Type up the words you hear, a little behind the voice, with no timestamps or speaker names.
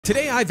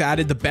Today, I've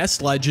added the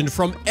best legend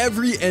from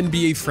every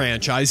NBA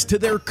franchise to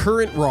their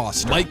current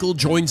roster. Michael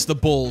joins the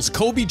Bulls,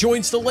 Kobe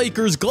joins the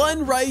Lakers,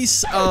 Glenn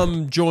Rice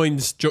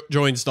joins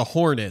the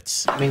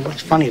Hornets. I mean,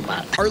 what's funny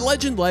about it? Our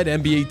legend-led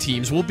NBA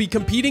teams will be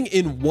competing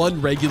in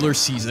one regular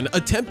season,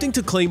 attempting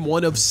to claim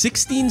one of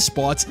 16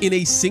 spots in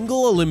a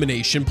single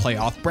elimination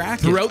playoff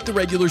bracket. Throughout the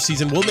regular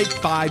season, we'll make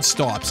 5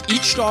 stops,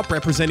 each stop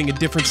representing a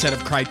different set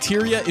of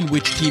criteria in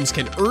which teams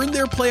can earn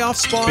their playoff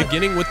spot,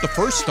 beginning with the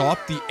first stop,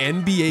 the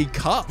NBA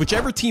Cup.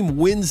 Whichever team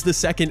wins the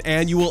second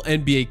annual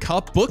NBA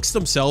Cup books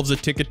themselves a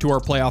ticket to our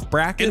playoff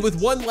bracket. And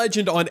with one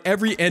legend on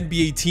every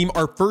NBA team,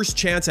 our first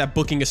chance at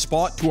booking a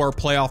spot to our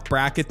playoff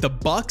bracket, the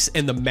Bucks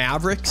and the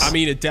Mavericks. I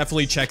mean, it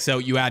definitely checks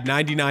out. You add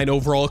 99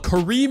 overall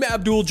Kareem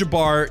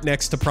Abdul-Jabbar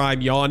next to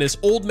prime Giannis,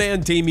 old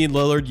man Damian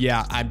Lillard.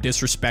 Yeah, I'm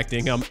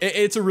disrespecting him.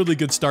 It's a really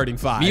good starting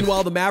 5.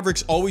 Meanwhile, the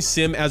Mavericks always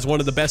sim as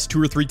one of the best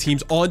 2 or 3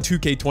 teams on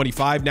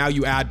 2K25. Now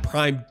you add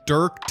prime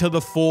Dirk to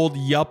the fold.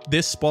 Yup,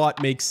 this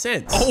spot makes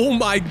sense. Oh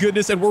my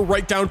goodness, and we're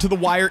right down to the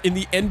wire in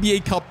the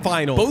NBA Cup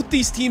final. Both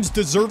these teams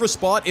deserve a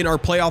spot in our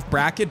playoff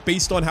bracket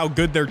based on how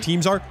good their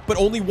teams are, but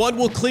only one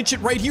will clinch it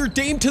right here.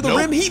 Dame to the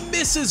rim. He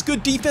misses.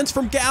 Good defense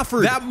from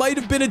Gafford. That might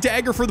have been a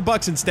dagger for the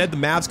Bucks. Instead, the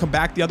Mavs come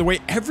back the other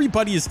way.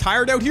 Everybody is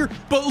tired out here,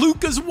 but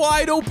Luka's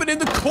wide open in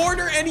the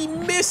corner and he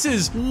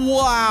misses.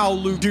 Wow,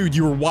 Luke. Dude,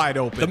 you were wide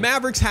open. The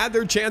Mavericks had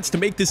their chance to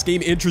make this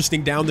game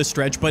interesting down the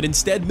stretch, but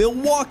instead,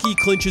 Milwaukee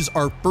clinches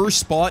our first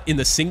spot in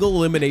the single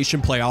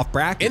elimination playoff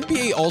bracket.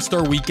 NBA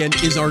All-Star Weekend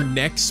is our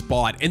next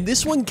spot, and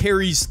this one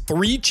carries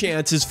 3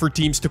 chances for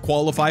teams to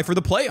qualify for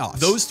the playoffs.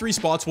 Those 3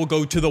 spots will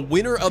go to the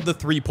winner of the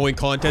 3-point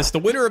contest, the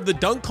winner of the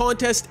dunk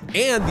contest,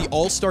 and the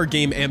All-Star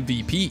Game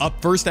MVP.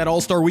 Up first at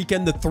All-Star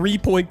Weekend, the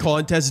 3-point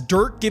contest,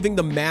 Dirk giving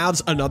the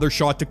Mavs another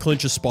shot to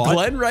clinch a spot.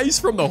 Glenn Rice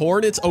from the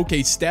Hornets.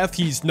 Okay, Steph,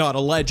 he's not a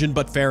legend,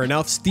 but fair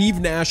enough. Steve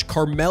Nash,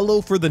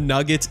 Carmelo for the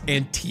Nuggets,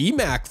 and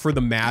T-Mac for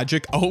the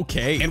Magic.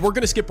 Okay, and we're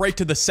gonna skip right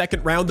to the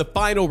second round, the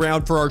final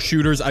round for our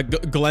shooters.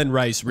 Glenn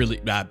Rice,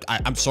 really,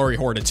 I'm sorry,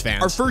 Hornets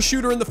fans. Our first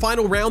shooter in the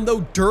final round,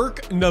 though,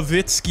 Dirk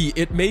Nowitzki.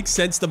 It makes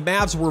sense. The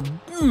Mavs were,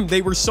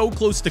 they were so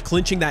close to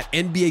clinching that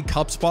NBA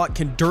Cup spot.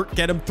 Can Dirk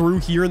get him through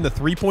here in the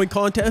 3-point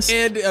contest?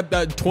 And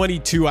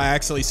 22, I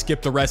actually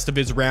skipped the rest of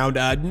his round.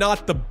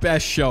 Not the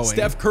best showing.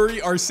 Steph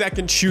Curry, our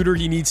second shooter,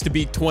 he needs to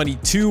beat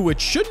 22, which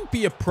shouldn't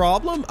be a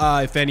problem.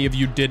 If any of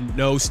you didn't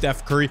know,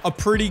 Steph Curry, a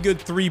pretty good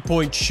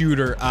 3-point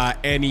shooter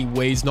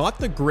anyways. Not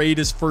the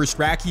greatest first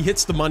rack. He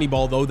hits the money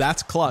ball, though.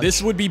 That's clutch.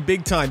 This would be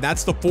big time.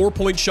 That's the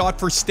 4-point shot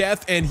for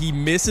Steph, and he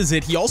misses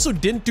it. He also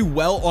didn't do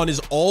well on his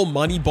all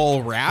money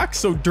ball rack.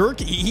 So Dirk,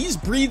 he's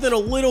breathing a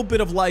little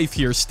bit of life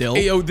here still.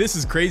 Hey, yo, this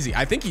is crazy.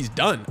 I think he's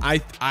done. I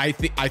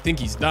think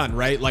he's done,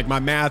 right? Like, my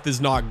math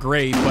is not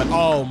great, but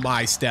oh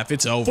my, Steph,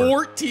 it's over.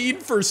 14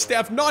 for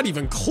Steph, not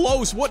even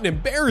close. What an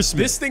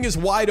embarrassment. This thing is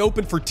wide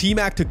open for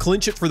T-Mac to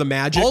clinch it for the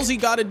Magic. All he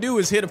got to do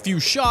is hit a few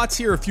shots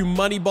here, a few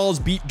money balls,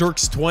 beat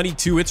Dirk's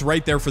 22. It's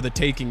right there for the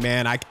taking,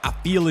 man. I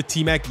feel it,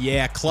 T-Mac.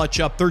 Yeah, clutch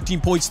up.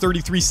 13 points,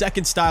 33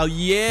 second style.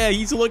 Yeah,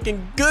 he's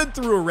looking good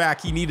through a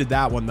rack. He needed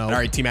that one, though. All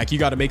right, T-Mac, you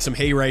got to make some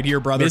hay right here,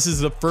 brother. This is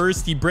the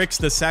first. He bricks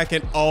the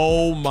second.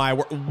 Oh my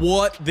word.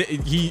 What?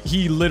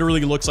 He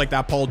literally looks like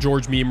that Paul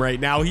George meme right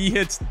now. He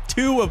hits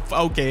 2 of,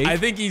 okay. I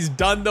think he's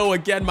done, though.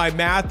 Again, my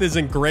math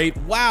isn't great.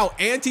 Wow,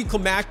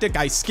 anticlimactic.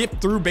 I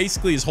skipped through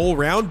basically his whole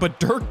round, but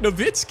Dirk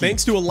Nowitzki,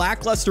 thanks to a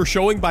lackluster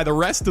showing by the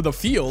rest of the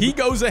field, he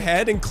goes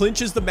ahead and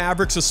clinches the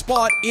Mavericks a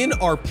spot in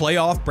our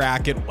playoff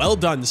bracket. Well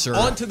done, sir.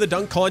 On to the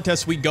dunk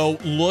contest we go.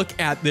 Look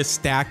at this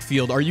stacked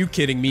field. Are you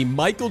kidding me?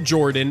 Michael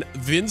Jordan,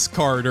 Vince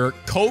Carter,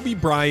 Kobe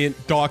Bryant,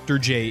 Dr.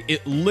 J.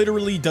 It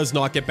literally does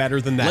not get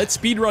better than that. Let's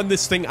speed run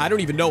this thing. I don't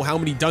even know how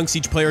many dunks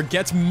each player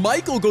gets.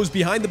 Michael goes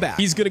behind the back.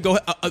 He's gonna go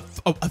a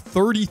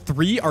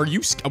 33. Are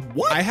you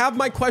what? I have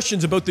my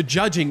questions about the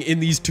judging in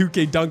these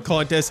 2K dunk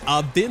contests.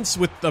 Vince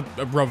with the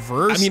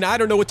reverse. I mean, I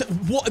don't know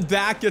what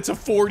that gets a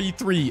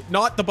 43,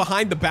 not the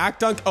behind the back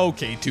dunk.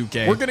 Okay,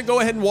 2K. We're gonna go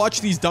ahead and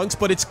watch these dunks,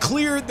 but it's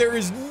clear there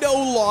is no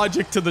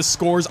logic to the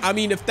scores. I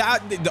mean, if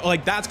that,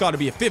 like, that's got to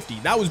be a 50.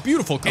 That was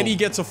beautiful, Kobe. And he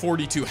gets a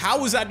 42. How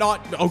was that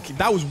not? Okay,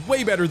 that was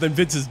way better than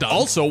Vince's dunk.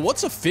 Also,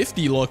 what's a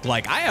 50 look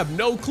like? I have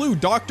no clue.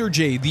 Dr.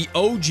 J, the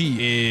OG,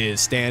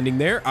 is standing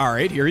there. All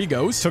right, here he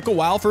goes. Took a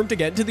while for him to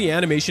get into the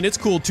animation. It's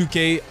cool,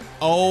 2K.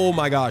 Oh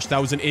my gosh, that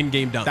was an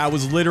in-game dunk. That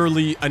was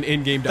literally an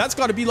in-game dunk. That's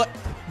got to be like,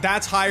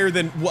 that's higher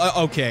than,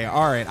 okay,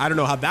 all right. I don't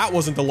know how that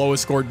wasn't the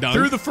lowest scored dunk.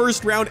 Through the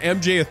first round,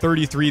 MJ a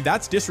 33.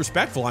 That's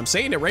disrespectful. I'm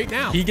saying it right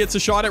now. He gets a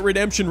shot at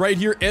redemption right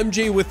here.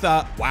 MJ with,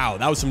 wow,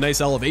 that was some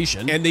nice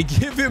elevation. And they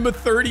give him a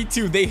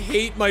 32. They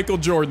hate Michael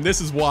Jordan.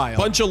 This is wild.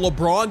 Bunch of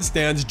LeBron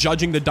stands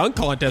judging the dunk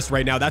contest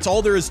right now. That's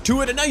all there is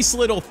to it. A nice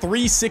little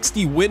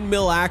 360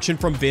 windmill action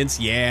from Vince.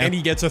 Yeah. And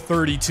he gets a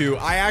 32.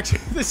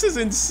 This is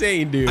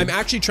insane, dude. I'm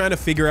actually trying to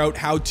figure out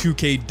how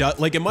 2K does,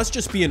 like, it must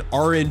just be an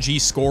RNG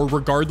score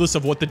regardless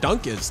of what the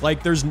dunk is.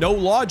 Like, there's no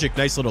logic.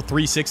 Nice little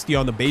 360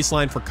 on the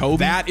baseline for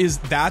Kobe.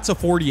 That's a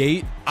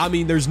 48. I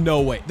mean, there's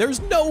no way. There's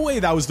no way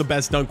that was the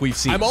best dunk we've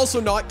seen. I'm also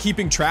not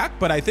keeping track,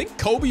 but I think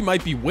Kobe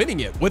might be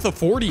winning it with a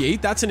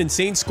 48. That's an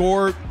insane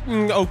score.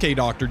 Okay,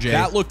 Dr. J.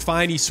 That looked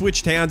fine. He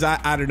switched hands.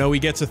 I don't know. He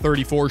gets a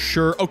 34.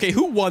 Sure. Okay,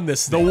 who won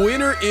this? The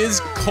winner is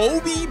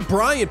Kobe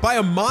Bryant by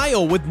a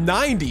mile with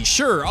 90.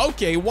 Sure.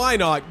 Okay, why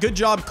not? Good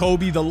job,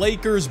 Kobe. The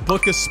Lakers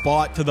book a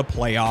spot to the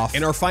playoff.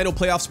 And our final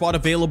playoff spot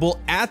available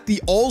at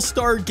the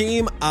All-Star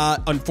game.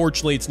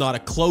 Unfortunately, it's not a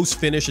close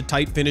finish, a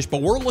tight finish,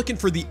 but we're looking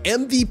for the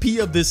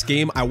MVP of this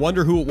game. I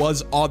wonder who it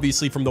was.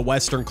 Obviously from the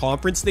Western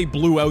Conference. They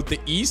blew out the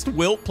East.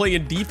 Wilt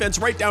playing defense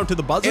right down to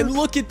the buzzer. And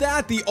look at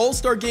that. The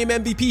All-Star game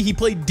MVP. He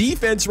played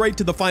defense right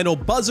to the final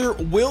buzzer.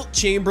 Wilt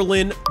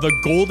Chamberlain, the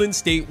Golden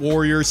State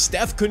Warriors.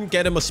 Steph couldn't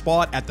get him a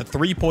spot at the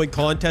three-point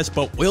contest,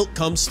 but Wilt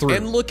comes through.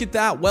 And look at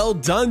that. Well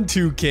done,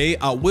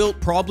 2K. Wilt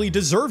probably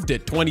deserved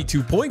it.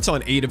 22 points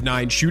on 8 of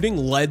 9 shooting.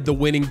 Led the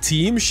winning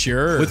team.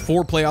 Sure. With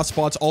 4 playoff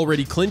spots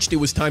already clinched, it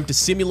was time to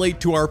simulate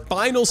to our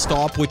final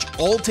stop, which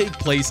all take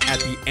place at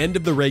the end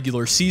of the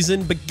regular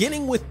season,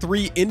 beginning with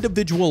 3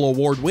 individual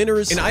award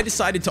winners. And I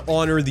decided to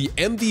honor the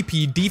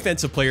MVP,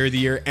 Defensive Player of the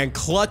Year, and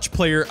Clutch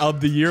Player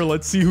of the Year.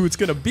 Let's see who it's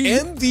going to be.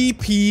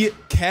 MVP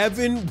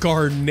Kevin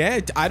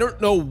Garnett. I don't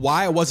know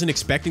why I wasn't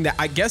expecting that.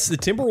 I guess the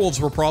Timberwolves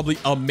were probably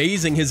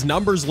amazing. His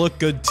numbers look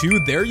good too.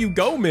 There you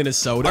go,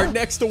 Minnesota. Our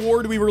next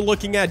award we were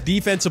looking at,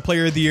 Defensive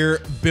Player of the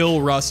Year,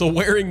 Bill Russell,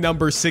 wearing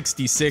number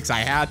 66. I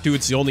had to.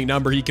 It's the only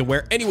number he can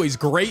wear. Anyways,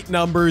 great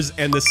numbers,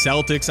 and the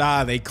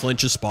Celtics, they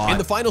clinch a spot. In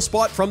the final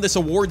spot from this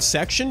awards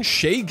section,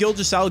 Shai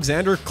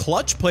Gilgeous-Alexander,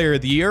 Clutch Player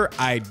of the Year.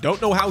 I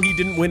don't know how he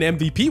didn't win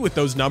MVP with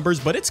those numbers,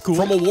 but it's cool.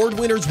 From award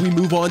winners, we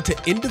move on to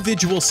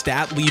individual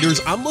stat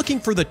leaders. I'm looking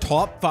for the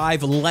top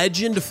 5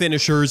 legend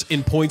finishers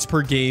in points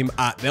per game.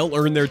 They'll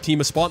earn their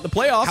team a spot in the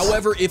playoffs.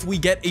 However, if we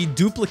get a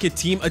duplicate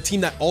team, a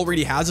team that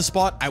already has a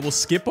spot, I will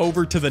skip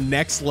over to the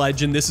next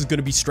legend. This is going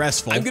to be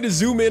stressful. I'm going to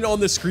zoom in on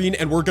the screen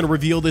and we're going to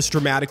reveal this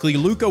dramatically.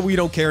 Luka, we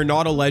don't care,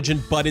 not a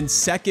legend, but in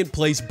second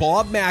place,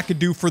 Bob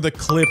McAdoo for the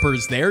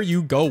Clippers. There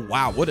you go.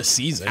 Wow, what a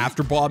season.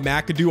 After Bob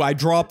McAdoo, I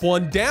drop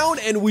one down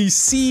and we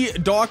see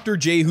Dr.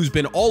 J, who's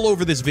been all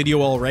over this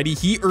video already.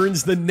 He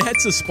earns the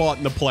Nets a spot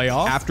in the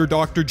playoff. After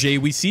Dr. J,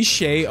 we see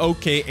Shai.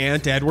 Okay,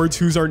 Ant Edwards.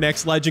 Who's our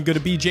next legend going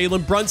to be?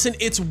 Jalen Brunson.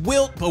 It's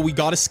Wilt, but we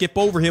got to skip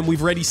over him.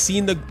 We've already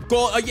seen the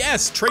goal.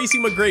 Yes, Tracy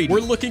McGrady. We're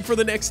looking for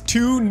the next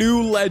 2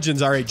 new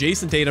legends. All right,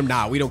 Jason Tatum.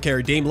 Nah, we don't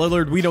care. Dame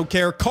Lillard. We don't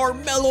care.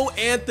 Carmelo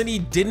Anthony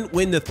didn't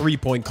win the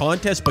 3-point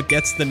contest, but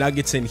gets the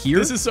Nuggets in here.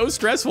 This is so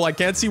stressful. I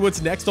can't see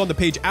what's next on the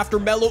page. After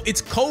Melo,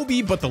 it's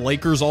Kobe, but the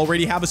Lakers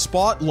already have a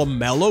spot.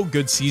 LaMelo,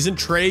 good season.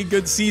 Trey,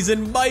 good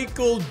season.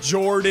 Michael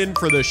Jordan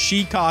for the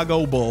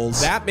Chicago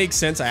Bulls. That makes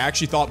sense. I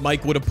actually thought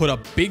Mike would have put up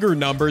bigger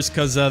numbers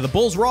because the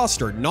Bulls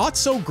roster, not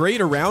so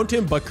great around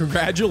him, but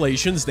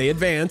congratulations, they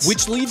advance.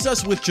 Which leaves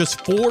us with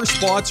just 4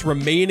 spots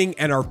remaining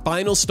and our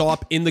final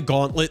stop in the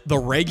gauntlet, the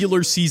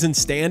regular season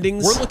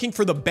standings. We're looking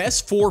for the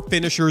best 4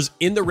 finishers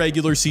in the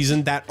regular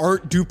season that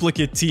aren't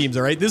duplicate teams,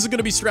 all right? This is going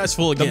to be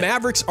stressful again. The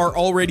Mavericks are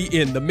already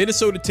in. The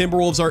Minnesota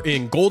Timberwolves are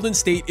in. Golden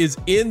State is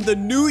in. The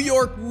New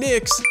York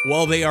Knicks,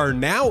 well, they are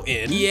now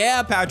in.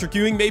 Yeah, Patrick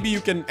Ewing, maybe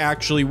you can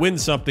actually win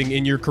something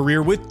in your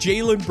career with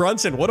Jalen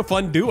Brunson. What a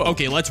fun duo.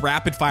 Okay, let's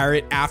rapid fire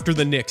it after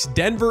the Knicks.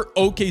 Denver,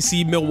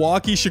 OKC,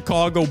 Milwaukee,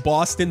 Chicago,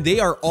 Boston, they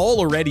are all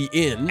already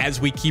in. As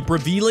we keep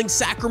revealing,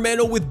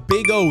 Sacramento with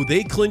Big O,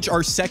 they clinch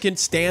our second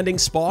standing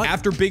spot.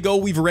 After Big O,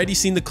 we've already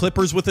seen the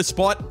Clippers with a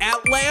spot.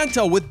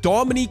 Atlanta with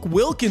Dominique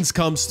Wilkins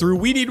comes through.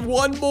 We need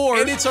one more,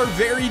 and it's our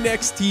very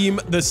next team,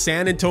 the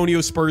San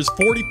Antonio Spurs,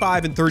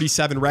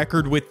 45-37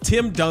 record with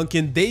Tim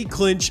Duncan. They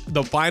clinch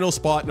the final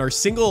spot in our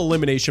single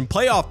elimination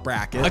playoff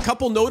bracket. A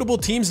couple notable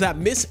teams that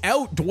miss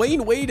out.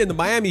 Dwayne Wade and the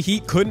Miami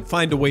Heat couldn't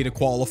find a way to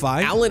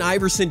qualify. Allen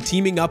Iverson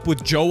teaming up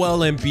with Joel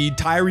Embiid,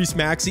 Tyrese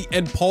Maxey,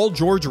 and Paul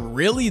George.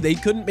 Really? They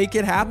couldn't make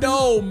it happen?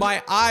 No,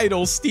 my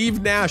idol,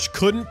 Steve Nash,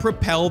 couldn't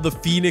propel the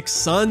Phoenix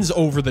Suns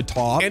over the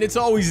top. And it's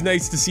always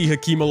nice to see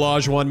Hakeem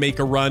Olajuwon make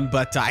a run,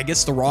 but I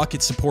guess the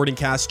Rockets supporting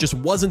cast just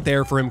wasn't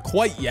there for him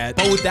quite yet.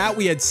 But with that,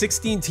 we had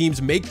 16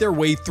 teams make their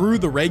way through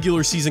the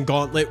regular season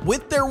gauntlet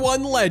with their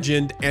one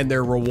legend and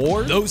their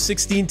reward. Those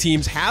 16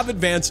 teams have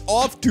advanced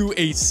off to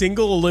a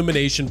single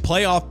elimination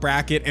playoff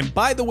bracket. And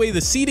by the way,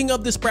 the seeding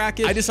of this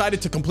bracket, I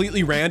decided to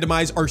completely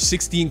randomize our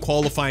 16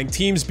 qualifying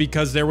teams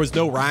because there was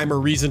no rhyme or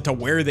reason to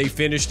where they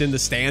finished in the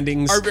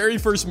standings. Our very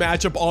first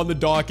matchup on the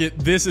docket,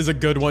 this is a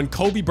good one.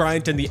 Kobe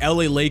Bryant and the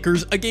LA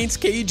Lakers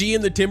against KG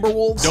and the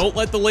Timberwolves. Don't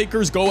let the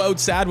Lakers go out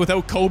sad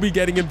without Kobe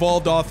getting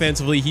involved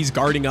offensively. He's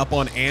guarding up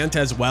on Ant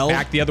as well.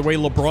 Back the other way,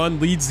 LeBron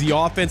leads the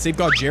offense. They've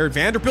got Jared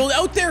Vanderbilt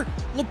out there.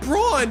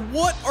 LeBron,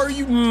 what are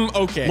you?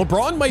 Okay.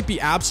 LeBron might be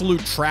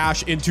absolute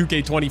trash in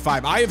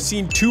 2K25. I have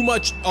seen too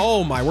much.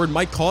 Oh my word,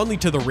 Mike Conley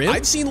to the rim.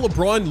 I've seen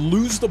LeBron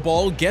lose the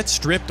ball, get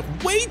stripped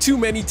way too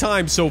many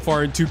times so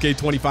far in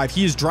 2K25.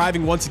 He is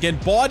driving once again,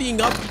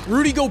 bodying up.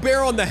 Rudy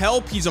Gobert on the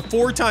help. He's a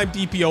 4-time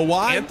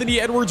DPOY. Anthony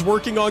Edwards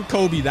working on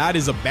Kobe. That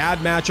is a bad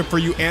matchup for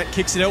you. Ant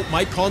kicks it out.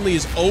 Mike Conley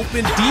is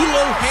open.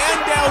 D'Lo,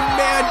 hand down,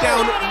 man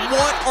down.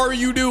 What are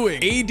you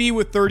doing? AD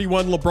with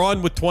 31,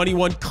 LeBron with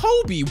 21.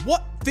 Kobe,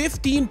 what?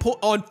 15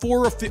 on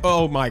 4 of...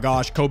 Oh my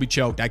gosh, Kobe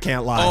choked. I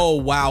can't lie. Oh,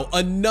 wow.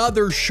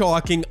 Another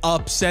shocking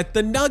upset.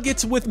 The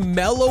Nuggets with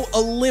Melo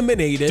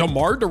eliminated.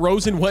 DeMar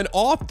DeRozan went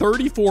off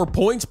 34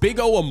 points. Big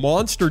O a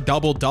monster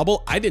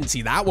double-double. I didn't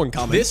see that one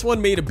coming. This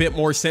one made a bit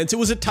more sense. It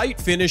was a tight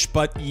finish,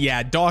 but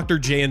yeah, Dr.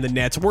 J and the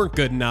Nets weren't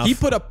good enough. He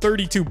put up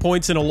 32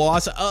 points in a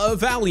loss. A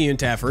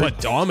valiant effort. But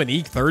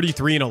Dominique,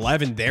 33 and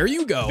 11. There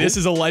you go. This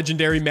is a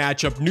legendary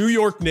matchup. New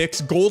York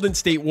Knicks, Golden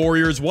State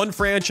Warriors. One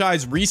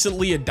franchise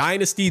recently a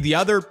dynasty. The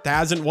other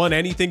hasn't won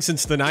anything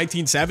since the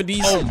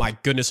 1970s. Oh my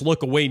goodness,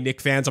 look away,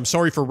 Knick fans. I'm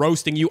sorry for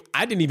roasting you.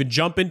 I didn't even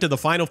jump into the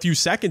final few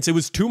seconds. It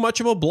was too much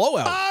of a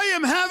blowout. I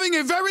am having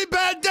a very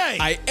bad day.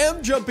 I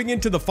am jumping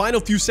into the final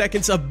few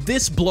seconds of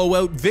this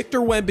blowout. Victor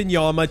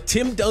Wembanyama,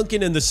 Tim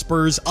Duncan, and the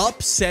Spurs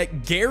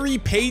upset Gary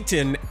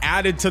Payton,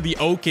 added to the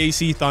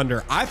OKC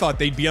Thunder. I thought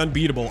they'd be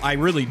unbeatable. I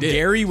really did.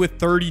 Gary with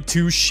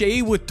 32,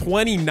 Shea with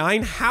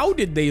 29. How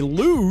did they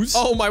lose?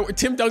 Oh my,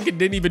 Tim Duncan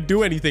didn't even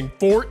do anything.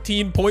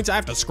 14 points. I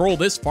have to scroll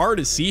this far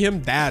to see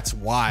him. That's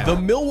wild.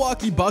 The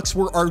Milwaukee Bucks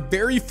were our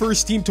very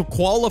first team to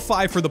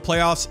qualify for the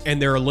playoffs,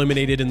 and they're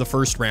eliminated in the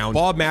first round.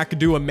 Bob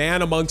McAdoo, a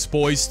man amongst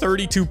boys,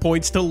 32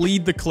 points to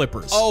lead the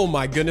Clippers. Oh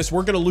my goodness,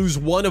 we're gonna lose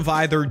one of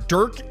either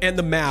Dirk and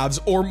the Mavs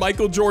or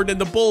Michael Jordan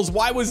and the Bulls.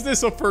 Why was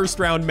this a first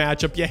round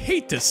matchup? You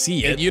hate to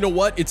see it. And you know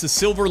what? It's a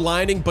silver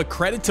lining, but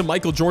credit to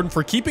Michael Jordan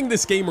for keeping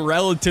this game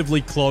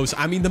relatively close.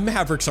 I mean, the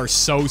Mavericks are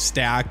so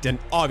stacked, and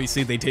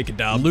obviously they take a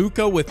dub.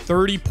 Luka with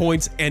 30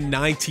 points and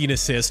 19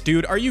 assists.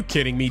 Dude, are you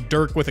kidding me?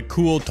 Dirk with a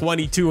cool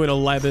 22 and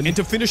 11. And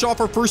to finish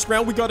off our first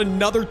round, we got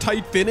another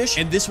tight finish,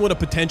 and this one a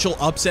potential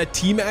upset.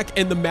 T-Mac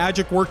and the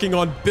Magic working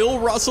on Bill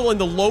Russell and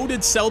the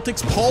loaded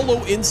Celtics.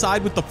 Paulo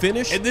inside with the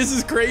finish. And this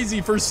is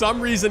crazy. For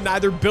some reason,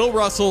 neither Bill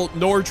Russell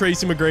nor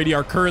Tracy McGrady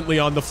are currently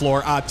on the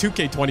floor.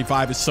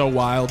 2K25 is so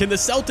wild. Can the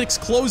Celtics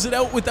close it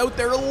out without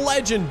their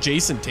legend?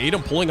 Jason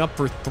Tatum pulling up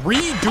for 3,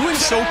 doing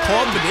so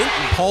confident.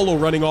 Paulo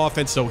running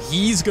offense, so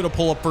he's gonna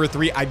pull up for a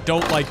 3. I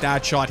don't like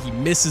that shot. He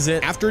misses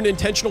it. After an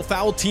intentional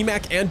foul,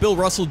 T-Mac and Bill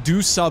Russell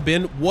do sub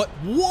in. What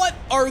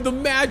are the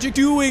Magic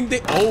doing?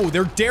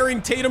 They're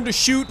daring Tatum to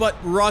shoot, but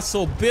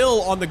Russell,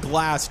 Bill on the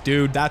glass.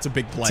 Dude, that's a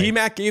big play.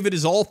 T-Mac gave it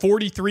his all,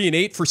 43 and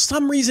 8. For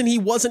some reason, he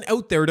wasn't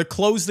out there to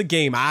close the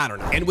game. I don't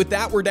know. And with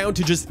that, we're down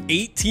to just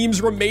 8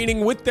 teams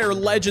remaining with their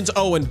legends.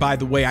 Oh, and by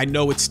the way, I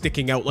know it's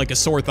sticking out like a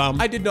sore thumb.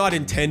 I did not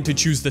intend to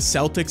choose the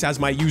Celtics as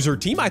my user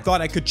team. I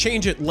thought I could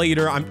change it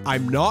later.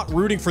 I'm not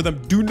rooting for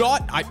them. Do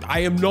not. I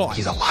am not.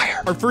 He's a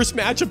liar. Our first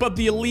matchup of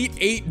the Elite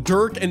 8,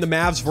 Dirk and the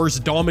Mavs versus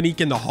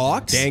Dominique and the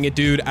Hawks. Dang it,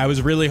 dude. I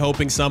was really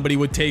hoping somebody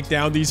would take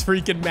down these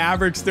freaking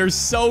Mavericks. They're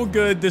so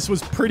good. This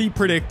was pretty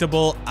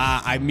predictable.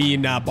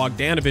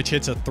 Bogdanovic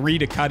hits a 3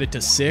 to cut it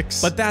to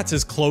 6, but that's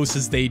as close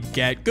as they'd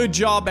get. Good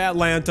job,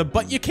 Atlanta,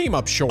 but you came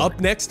up short. Up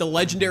next, a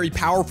legendary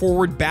power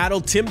forward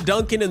battle. Tim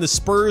Duncan and the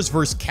Spurs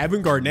versus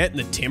Kevin Garnett and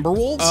the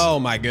Timberwolves. Oh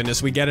my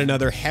goodness, we get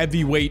another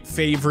heavyweight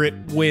favorite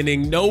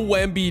winning. No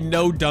Wemby,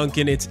 no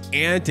Duncan. It's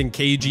Ant and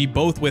KG,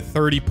 both with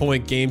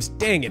 30-point games.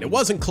 Dang it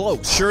wasn't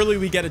close. Surely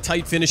we get a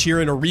tight finish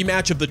here in a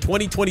rematch of the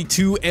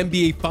 2022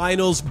 NBA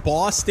Finals.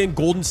 Boston,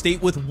 Golden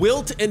State with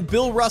Wilt and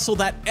Bill Russell.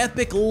 That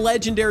epic,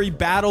 legendary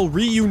battle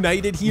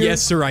reunited here.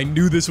 Yes, sir, I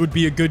knew this would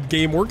be a good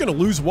game. We're gonna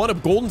lose one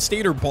of Golden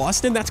State or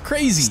Boston. That's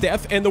crazy.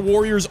 Steph and the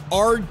Warriors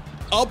are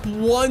up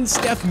 1.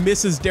 Steph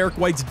misses. Derek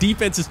White's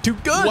defense is too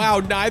good. Wow,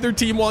 neither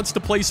team wants to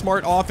play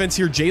smart offense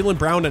here. Jaylen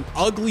Brown, an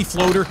ugly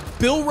floater.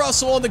 Bill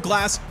Russell on the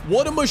glass.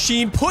 What a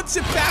machine. Puts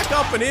it back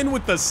up and in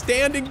with the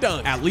standing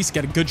dunk. At least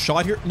get a good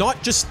shot here.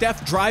 Not just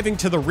Steph driving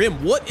to the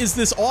rim. What is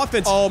this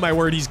offense? Oh my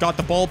word, he's got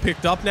the ball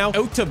picked up now.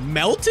 Out to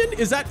Melton?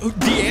 Is that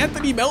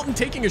DeAnthony Melton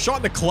taking a shot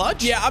in the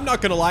clutch? Yeah, I'm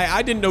not gonna lie.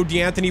 I didn't know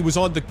DeAnthony was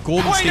on the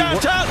Golden State.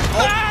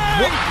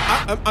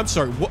 I'm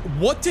sorry.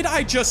 What did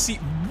I just see?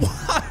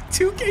 What?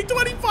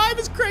 2K25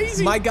 is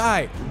crazy. My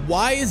guy,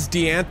 why is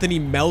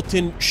DeAnthony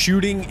Melton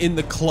shooting in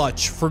the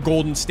clutch for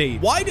Golden State?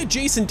 Why did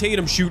Jason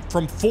Tatum shoot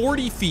from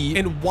 40 feet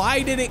and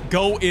why did it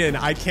go in?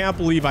 I can't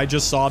believe I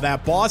just saw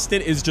that.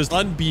 Boston is just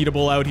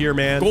unbeatable out here,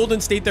 man. Golden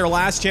State, their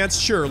last chance.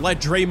 Sure,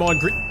 let Draymond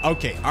Green.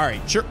 Okay, all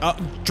right, sure.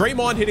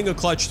 Draymond hitting a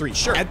clutch 3.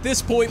 Sure. At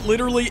this point,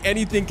 literally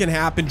anything can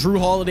happen. Drew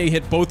Holiday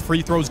hit both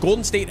free throws.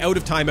 Golden State out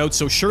of timeout,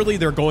 so surely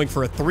they're going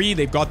for a 3.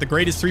 They've got the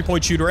greatest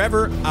 3-point shooter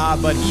ever,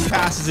 but he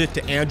passes it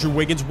to Andrew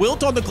Wiggins.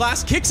 Wilt on the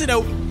glass, kicks it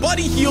out.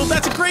 Buddy Hield,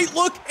 that's a great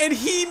look, and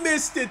he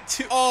missed it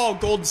too. Oh,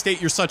 Golden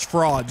State, you're such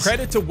frauds.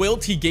 Credit to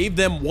Wilt, he gave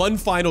them one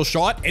final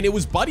shot, and it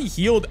was Buddy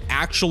Hield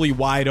actually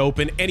wide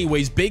open.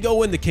 Anyways, Big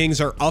O and the Kings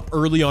are up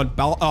early on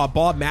Bob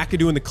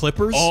McAdoo and the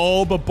Clippers.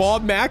 Oh, but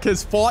Bob Mac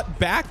has fought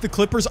back. The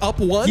Clippers up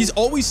 1. He's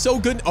always so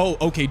good. Oh,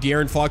 okay,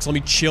 De'Aaron Fox, let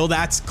me chill.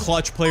 That's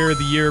clutch player of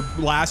the year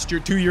last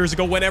year, 2 years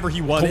ago, whenever he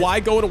won.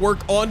 Kawhi going to work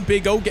on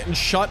Big O, getting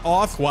shut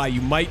off. Kawhi,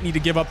 you might need to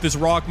give up this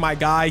rock, my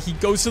guy. He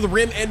goes to the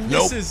rim and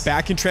misses.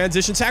 Back in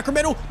transition,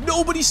 Sacramento,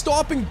 nobody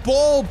stopping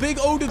ball. Big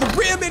O to the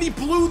rim, and he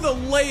blew the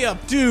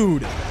layup.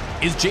 Dude,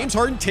 Is James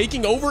Harden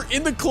taking over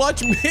in the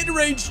clutch?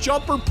 Mid-range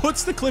jumper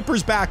puts the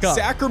Clippers back up.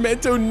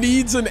 Sacramento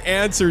needs an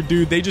answer,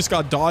 dude. They just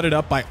got dotted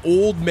up by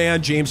old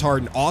man James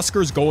Harden.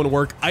 Oscar's going to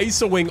work,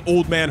 isoing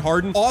old man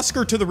Harden.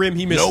 Oscar to the rim.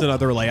 He missed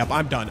another layup.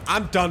 I'm done.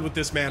 I'm done with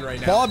this man right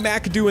now. Bob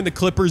McAdoo and the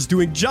Clippers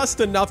doing just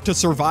enough to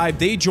survive.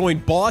 They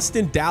joined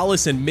Boston,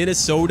 Dallas, and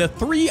Minnesota,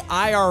 3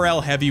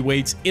 IRL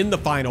heavyweights in the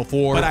Final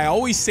Four. But I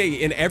always say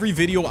in every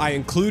video I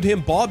include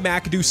him, Bob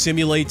McAdoo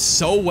simulates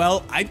so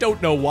well. I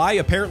don't know why.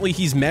 Apparently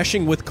he's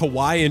meshing with Kawhi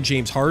and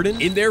James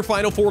Harden. In their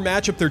Final Four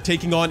matchup, they're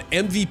taking on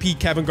MVP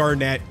Kevin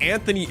Garnett,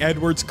 Anthony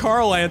Edwards,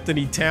 Karl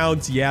Anthony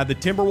Towns. Yeah, the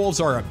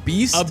Timberwolves are a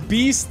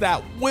beast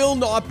that will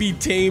not be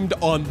tamed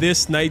on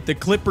this night. The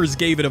Clippers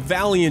gave it a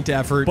valiant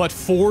effort, but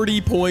 40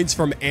 points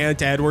from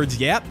Ant Edwards.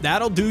 Yep,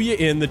 that'll do you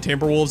in. The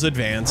Timberwolves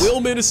advance. Will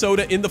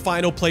Minnesota in the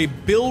final play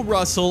Bill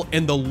Russell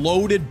and the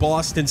loaded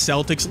Boston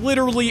Celtics?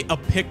 Literally a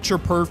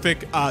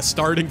picture-perfect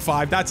starting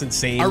five. That's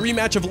insane. A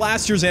rematch of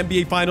last year's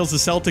NBA Finals, the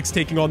Celtics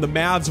taking on the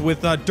Mavs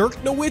with Dirk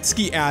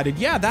Nowitzki added.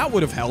 Yeah, that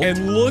would have helped.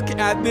 And look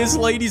at this,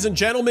 ladies and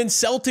gentlemen.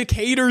 Celtic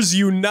haters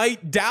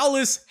unite.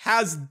 Dallas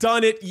has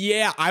done it.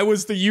 Yeah, I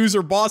was the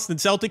user. Boston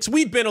Celtics,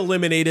 we've been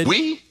eliminated.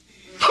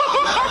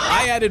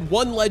 I added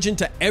one legend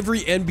to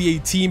every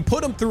NBA team,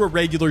 put them through a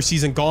regular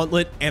season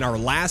gauntlet, and our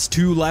last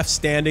two left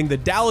standing, the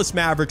Dallas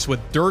Mavericks with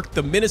Dirk,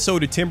 the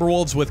Minnesota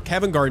Timberwolves with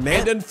Kevin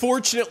Garnett, and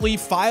unfortunately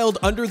filed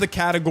under the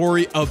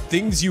category of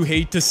things you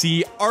hate to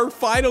see. Our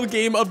final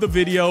game of the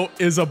video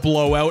is a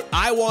blowout.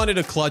 I wanted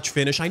a clutch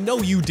finish. I know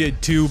you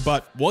did too,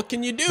 but what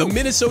can you do? The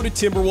Minnesota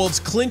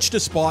Timberwolves clinched a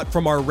spot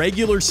from our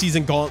regular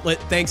season gauntlet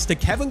thanks to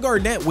Kevin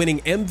Garnett winning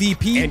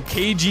MVP, and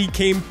KG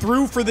came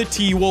through for the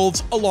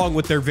T-Wolves along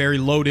with their very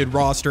loaded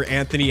roster,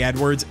 Anthony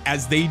Edwards,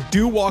 as they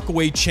do walk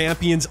away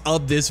champions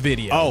of this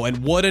video. Oh, and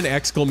what an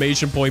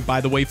exclamation point,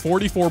 by the way.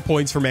 44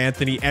 points from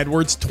Anthony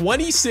Edwards,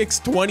 26,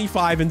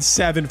 25, and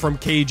 7 from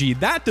KG.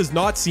 That does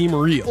not seem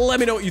real. Let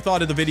me know what you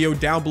thought of the video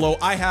down below.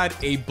 I had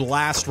a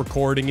blast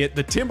recording it.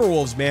 The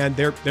Timberwolves, man,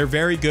 they're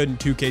very good in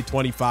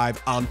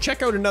 2K25.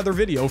 Check out another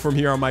video from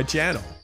here on my channel.